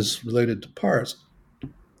is related to parts,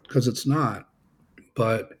 because it's not.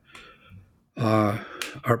 But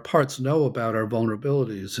our parts know about our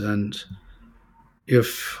vulnerabilities, and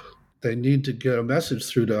if they need to get a message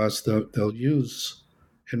through to us, they'll use,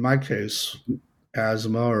 in my case,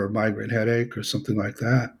 asthma or migraine headache or something like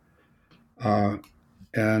that.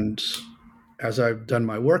 And as I've done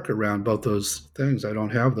my work around both those things, I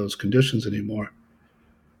don't have those conditions anymore.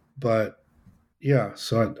 But yeah,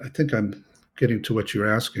 so I think I'm getting to what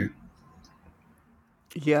you're asking.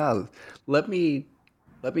 Yeah, let me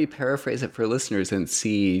paraphrase it for listeners and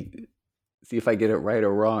see if I get it right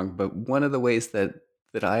or wrong. But one of the ways that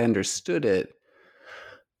I understood it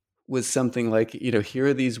was something like, here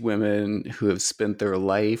are these women who have spent their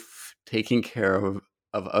life taking care of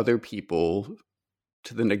other people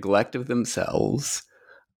to the neglect of themselves.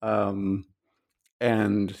 And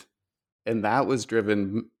that was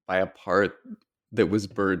driven by a part that was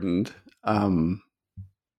burdened,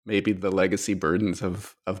 maybe the legacy burdens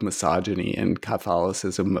of misogyny and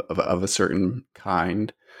Catholicism of a certain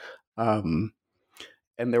kind. And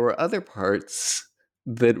there were other parts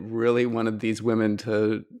that really wanted these women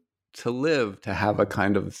to live, to have a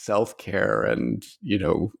kind of self-care and,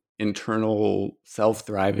 internal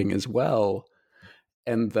self-thriving as well.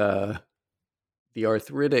 And the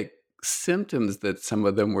arthritic symptoms that some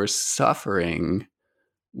of them were suffering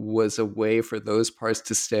was a way for those parts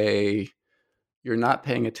to say, you're not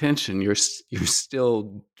paying attention. You're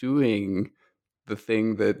still doing the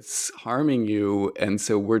thing that's harming you. And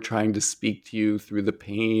so we're trying to speak to you through the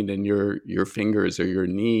pain in your fingers or your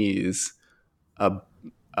knees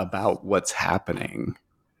about what's happening.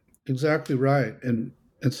 Exactly right. And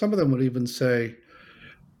some of them would even say,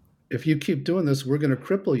 if you keep doing this, we're going to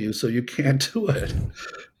cripple you so you can't do it.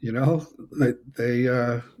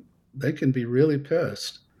 They can be really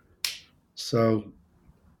pissed. So,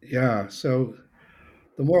 yeah. So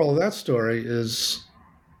the moral of that story is,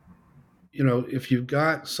 if you've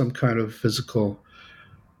got some kind of physical,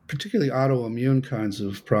 particularly autoimmune kinds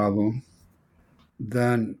of problem,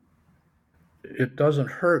 then it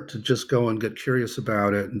doesn't hurt to just go and get curious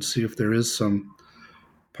about it and see if there is some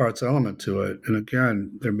parts element to it. And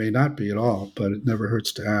again, there may not be at all, but it never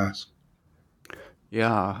hurts to ask.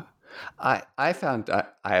 Yeah. I found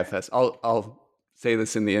IFS, I'll say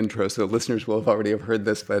this in the intro, so listeners will have already have heard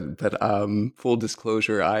this, but full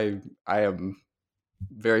disclosure, I am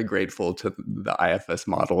very grateful to the IFS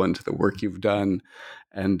model and to the work you've done,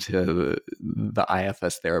 and to the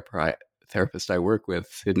IFS therapist I work with,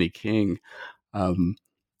 Sydney King. I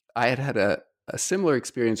had a similar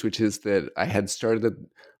experience, which is that I had started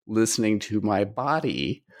listening to my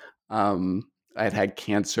body. I had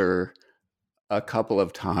cancer a couple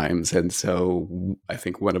of times, and so I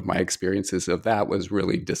think one of my experiences of that was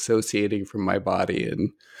really dissociating from my body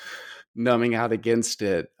and numbing out against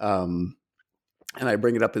it. And I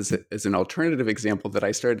bring it up as an alternative example that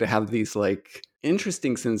I started to have these like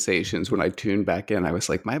interesting sensations when I tuned back in. I was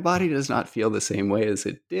like, my body does not feel the same way as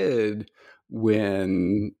it did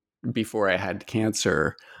before I had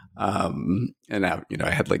cancer. And I, I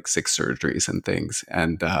had like 6 surgeries and things.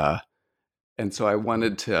 And so I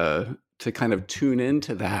wanted to kind of tune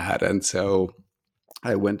into that. And so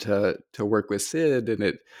I went to work with Sid,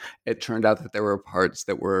 and it turned out that there were parts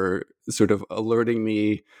that were sort of alerting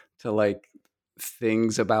me to like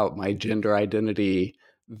things about my gender identity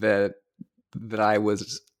that I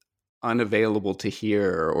was unavailable to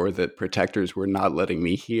hear, or that protectors were not letting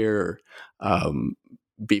me hear,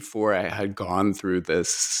 before I had gone through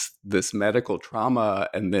this medical trauma,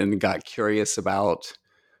 and then got curious about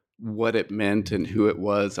what it meant and who it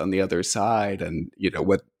was on the other side. And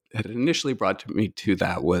what had initially brought me to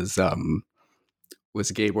that was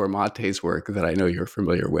Gabor Mate's work that I know you're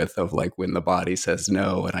familiar with, of like when the body says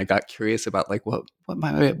no. And I got curious about like what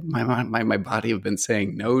my body have been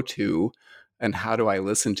saying no to, and how do I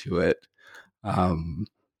listen to it? And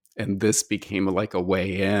this became like a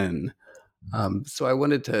way in. So I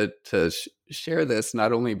wanted to share this,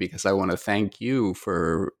 not only because I want to thank you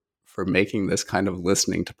for making this kind of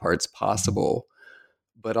listening to parts possible,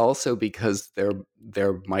 but also because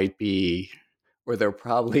there might be, or there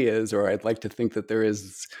probably is, or I'd like to think that there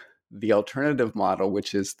is, the alternative model,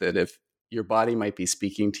 which is that if your body might be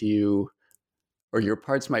speaking to you, or your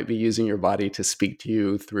parts might be using your body to speak to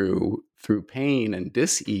you through pain and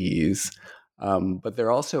dis-ease, but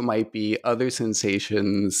there also might be other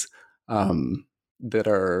sensations that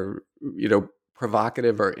are,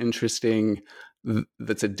 provocative or interesting.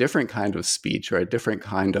 That's a different kind of speech or a different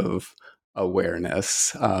kind of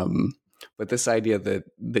awareness. But this idea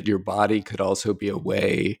that your body could also be a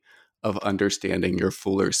way of understanding your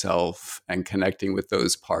fuller self and connecting with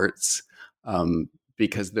those parts,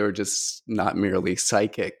 because they're just not merely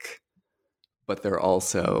psychic, but they're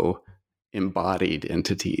also embodied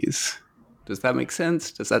entities. Does that make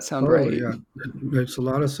sense? Does that sound right? Yeah, it makes a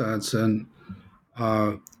lot of sense. And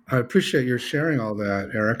I appreciate your sharing all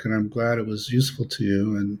that, Eric, and I'm glad it was useful to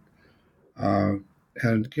you.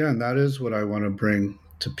 And again, that is what I want to bring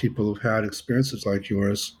to people who've had experiences like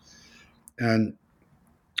yours. And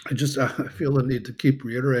I feel the need to keep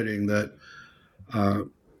reiterating that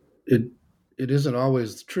it isn't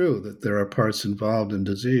always true that there are parts involved in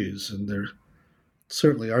disease, and there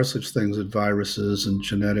certainly are such things as viruses and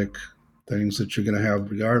genetic things that you're going to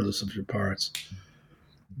have regardless of your parts.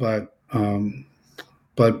 But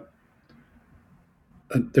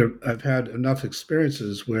I've had enough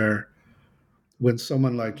experiences where, when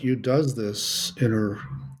someone like you does this inner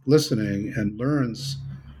listening and learns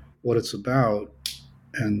what it's about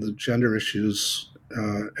and the gender issues,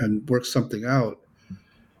 and works something out,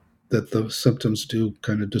 that the symptoms do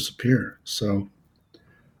kind of disappear. So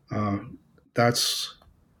that's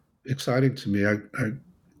exciting to me. I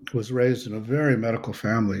was raised in a very medical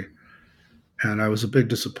family, and I was a big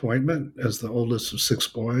disappointment as the oldest of 6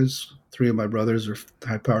 boys. 3 of my brothers are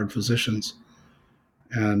high-powered physicians,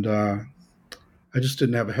 and I just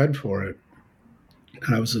didn't have a head for it.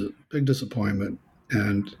 And I was a big disappointment.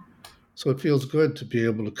 And so it feels good to be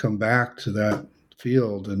able to come back to that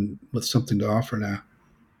field and with something to offer now.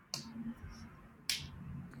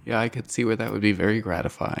 Yeah, I could see where that would be very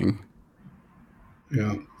gratifying.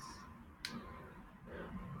 Yeah.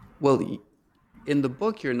 Well, in the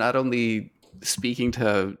book, you're not only speaking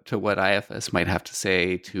to what IFS might have to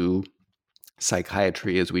say to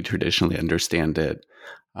psychiatry as we traditionally understand it,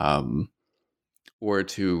 or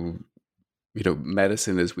to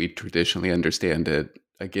medicine as we traditionally understand it,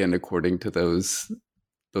 again according to those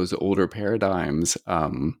older paradigms,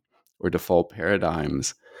 or default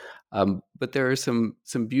paradigms. But there are some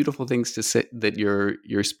beautiful things to say that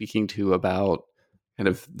you're speaking to about kind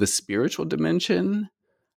of the spiritual dimension,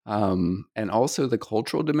 and also the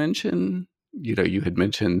cultural dimension. You had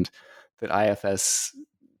mentioned that IFS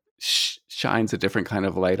shines a different kind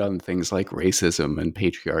of light on things like racism and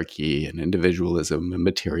patriarchy and individualism and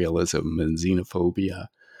materialism and xenophobia.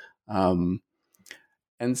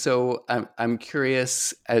 And so I'm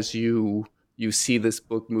curious, as you see this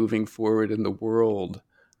book moving forward in the world,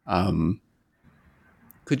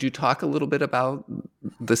 could you talk a little bit about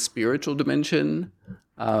the spiritual dimension?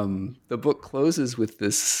 The book closes with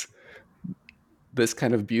this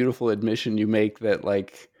kind of beautiful admission you make that,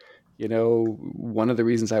 like, one of the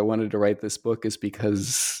reasons I wanted to write this book is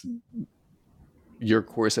because your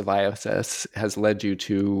course of IFS has led you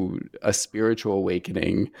to a spiritual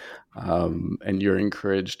awakening, and you're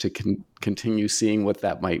encouraged to continue seeing what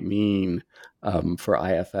that might mean, for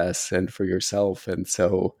IFS and for yourself. And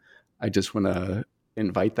so I just want to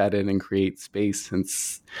invite that in and create space,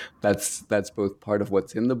 since that's both part of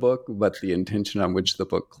what's in the book, but the intention on which the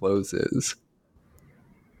book closes.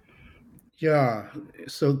 Yeah,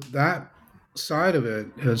 so that side of it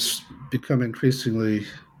has become increasingly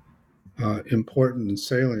important and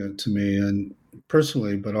salient to me, and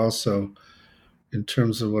personally, but also in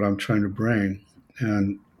terms of what I'm trying to bring.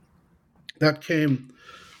 And that came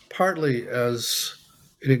partly as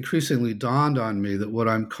it increasingly dawned on me that what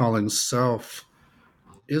I'm calling self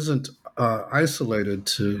isn't isolated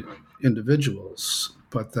to individuals,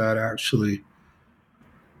 but that actually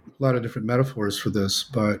a lot of different metaphors for this,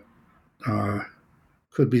 but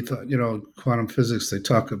could be, quantum physics, they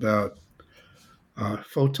talk about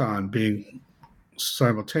photon being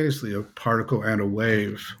simultaneously a particle and a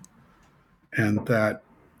wave, and that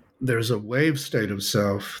there's a wave state of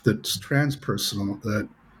self that's transpersonal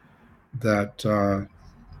that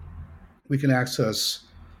we can access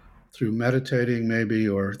through meditating, maybe,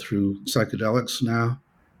 or through psychedelics now,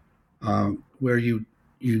 where you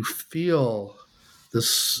feel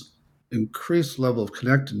this increased level of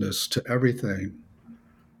connectedness to everything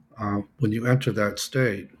when you enter that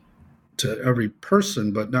state, to every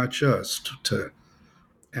person, but not just to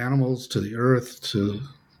animals, to the earth, to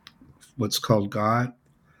what's called God,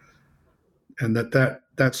 and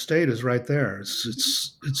that state is right there.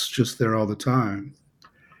 It's just there all the time,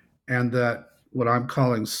 and that what I'm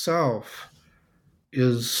calling self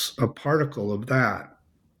is a particle of that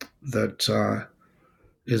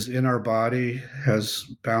is in our body, has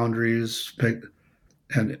boundaries,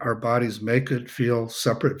 and our bodies make it feel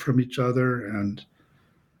separate from each other, and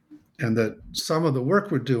that some of the work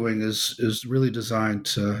we're doing is really designed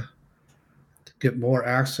to get more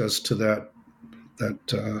access to that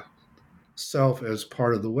self as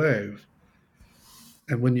part of the wave.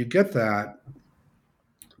 And when you get that,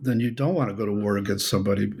 then you don't want to go to war against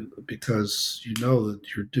somebody, because you know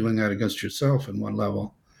that you're doing that against yourself in one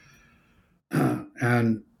level.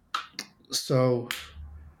 And so,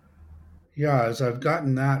 yeah, as I've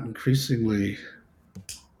gotten that increasingly,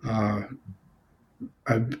 I've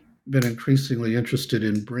been increasingly interested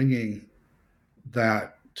in bringing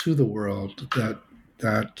that to the world,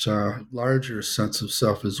 that larger sense of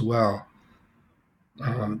self as well,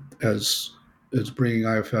 as bringing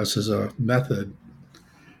IFS as a method.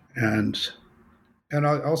 And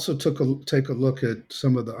I also take a look at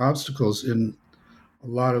some of the obstacles in a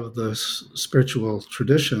lot of the spiritual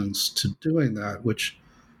traditions to doing that, which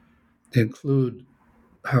include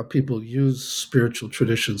how people use spiritual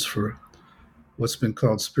traditions for what's been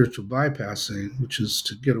called spiritual bypassing, which is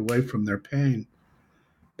to get away from their pain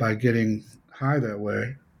by getting high that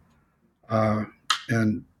way,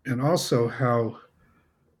 and also how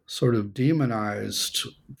sort of demonized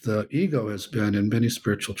the ego has been in many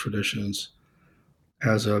spiritual traditions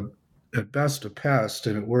as at best a pest,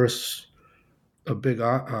 and at worst a big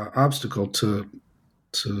obstacle to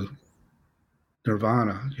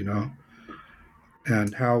nirvana,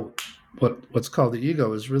 and how what's called the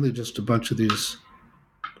ego is really just a bunch of these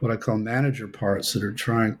what I call manager parts that are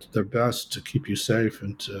trying their best to keep you safe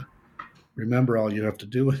and to remember all you have to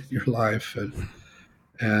do in your life,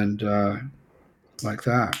 and like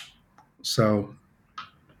that. So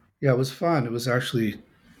yeah, it was fun. It was actually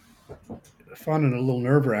fun and a little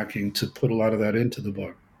nerve-wracking to put a lot of that into the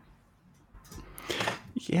book.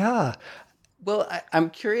 Yeah. Well,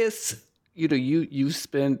 I'm curious, you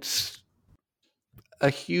spent a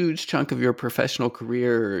huge chunk of your professional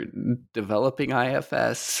career developing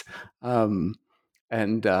IFS, and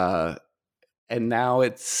now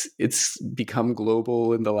it's become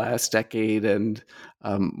global in the last decade, and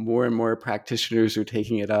more practitioners are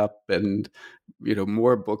taking it up, and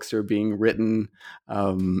more books are being written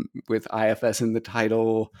with IFS in the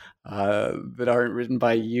title that aren't written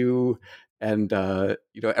by you. And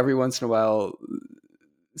every once in a while,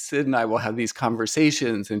 Sid and I will have these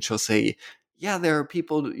conversations, and she'll say, "Yeah, there are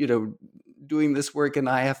people doing this work in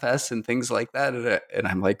IFS and things like that," and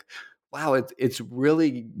I'm like, wow, it's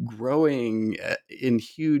really growing in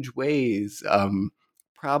huge ways,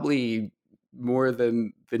 probably more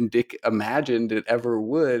than Dick imagined it ever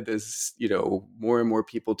would, as more and more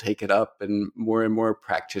people take it up and more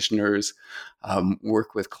practitioners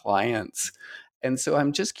work with clients. And so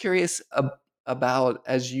I'm just curious about,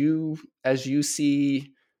 as you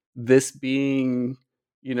see this being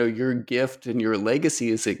your gift and your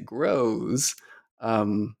legacy as it grows,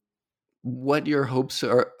 what your hopes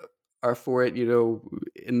are for it,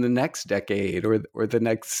 in the next decade or the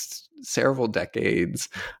next several decades.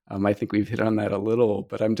 I think we've hit on that a little,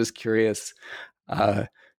 but I'm just curious,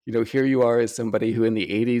 here you are as somebody who in the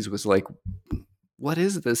 80s was like, what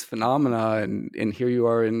is this phenomena? And here you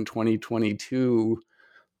are in 2022,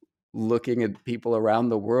 looking at people around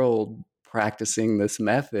the world practicing this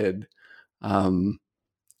method.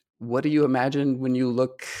 What do you imagine when you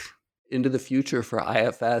look into the future for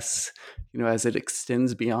IFS, as it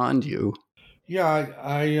extends beyond you? Yeah,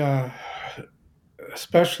 I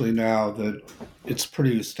especially now that it's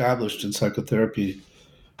pretty established in psychotherapy,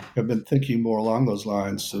 I've been thinking more along those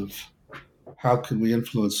lines of how can we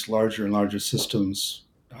influence larger and larger systems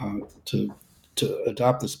to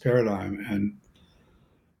adopt this paradigm,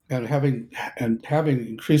 and having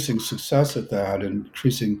increasing success at that, and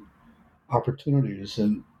increasing opportunities.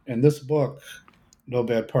 And this book, No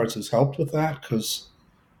Bad Parts, has helped with that, because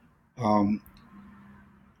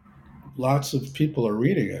lots of people are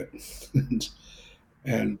reading it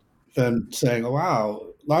and then saying, "Oh, wow,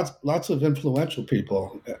 lots of influential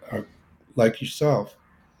people are like yourself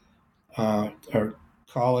are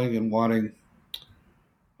calling and wanting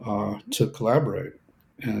to collaborate."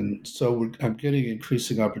 And so I'm getting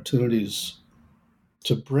increasing opportunities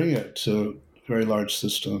to bring it to very large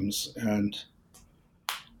systems, and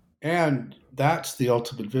that's the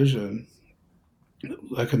ultimate vision.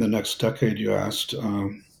 Like in the next decade, you asked,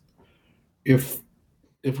 if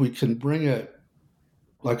we can bring it,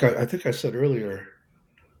 like I think I said earlier,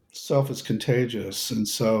 self is contagious, and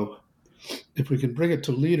so if we can bring it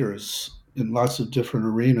to leaders in lots of different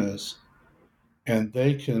arenas, and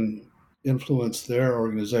they can influence their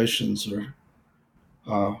organizations or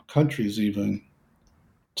countries even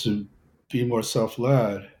to be more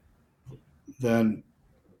self-led, then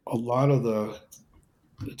a lot of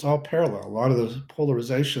it's all parallel. A lot of the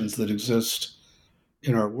polarizations that exist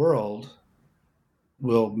in our world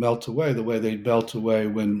will melt away the way they melt away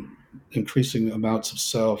when increasing amounts of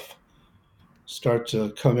self start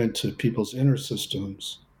to come into people's inner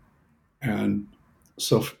systems. And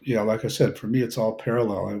so, yeah, like I said, for me, it's all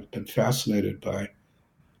parallel. I've been fascinated by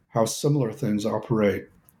how similar things operate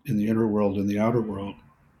in the inner world and the outer world.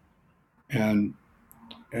 And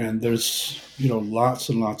there's, lots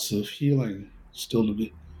and lots of healing still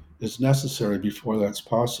is necessary before that's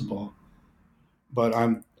possible. But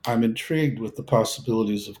I'm intrigued with the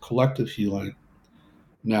possibilities of collective healing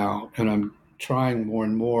now, and I'm trying more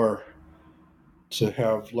and more to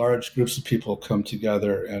have large groups of people come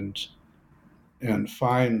together and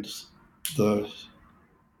find the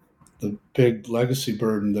big legacy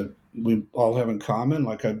burden that we all have in common.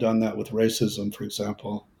 Like I've done that with racism, for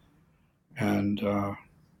example, and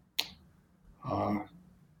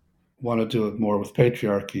want to do it more with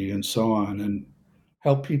patriarchy and so on, and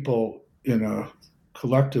help people in a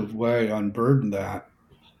collective way unburden that.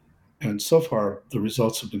 And so far, the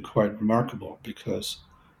results have been quite remarkable, because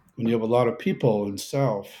when you have a lot of people in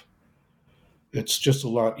self, it's just a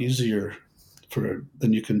lot easier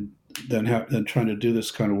than you can than trying to do this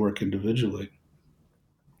kind of work individually.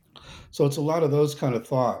 So it's a lot of those kind of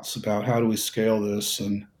thoughts about how do we scale this,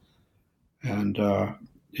 and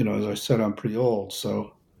as I said, I'm pretty old,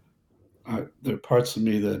 so there are parts of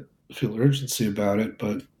me that feel urgency about it,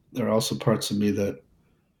 but there are also parts of me that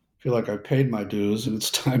feel like I've paid my dues and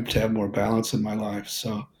it's time to have more balance in my life.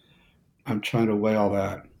 So I'm trying to weigh all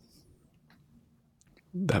that.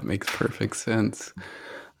 That makes perfect sense.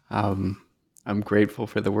 I'm grateful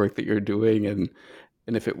for the work that you're doing, and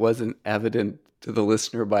if it wasn't evident to the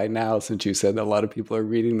listener by now, since you said a lot of people are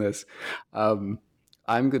reading this, I'm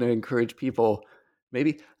going to encourage people.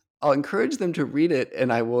 Maybe I'll encourage them to read it,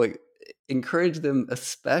 and I will encourage them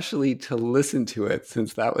especially to listen to it,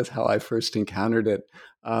 since that was how I first encountered it,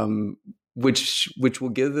 which will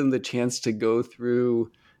give them the chance to go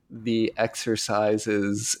through the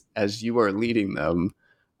exercises as you are leading them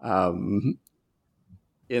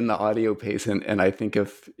in the audio pace. And I think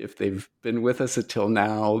if they've been with us until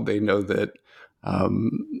now, they know that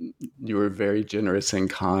you were very generous and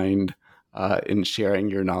kind in sharing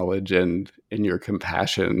your knowledge and in your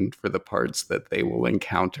compassion for the parts that they will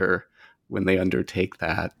encounter when they undertake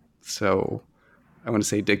that. So I want to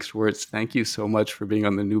say, Dick Schwartz, thank you so much for being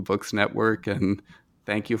on the New Books Network, and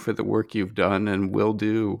thank you for the work you've done and will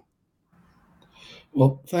do.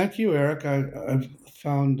 Well, thank you, Eric. I've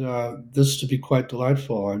found this to be quite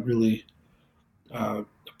delightful. I really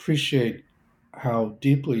appreciate how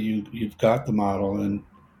deeply you've got the model, and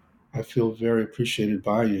I feel very appreciated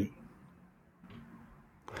by you.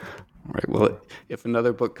 All right. Well, if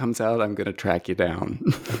another book comes out, I'm going to track you down.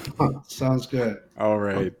 Sounds good. All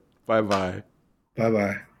right. Bye-bye.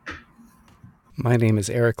 Bye-bye. My name is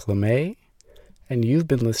Eric LeMay, and you've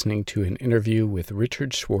been listening to an interview with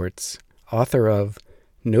Richard Schwartz, author of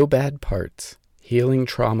No Bad Parts: Healing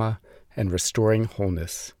Trauma and Restoring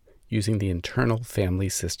Wholeness Using the Internal Family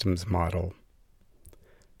Systems Model,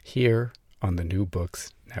 here on the New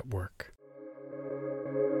Books Network.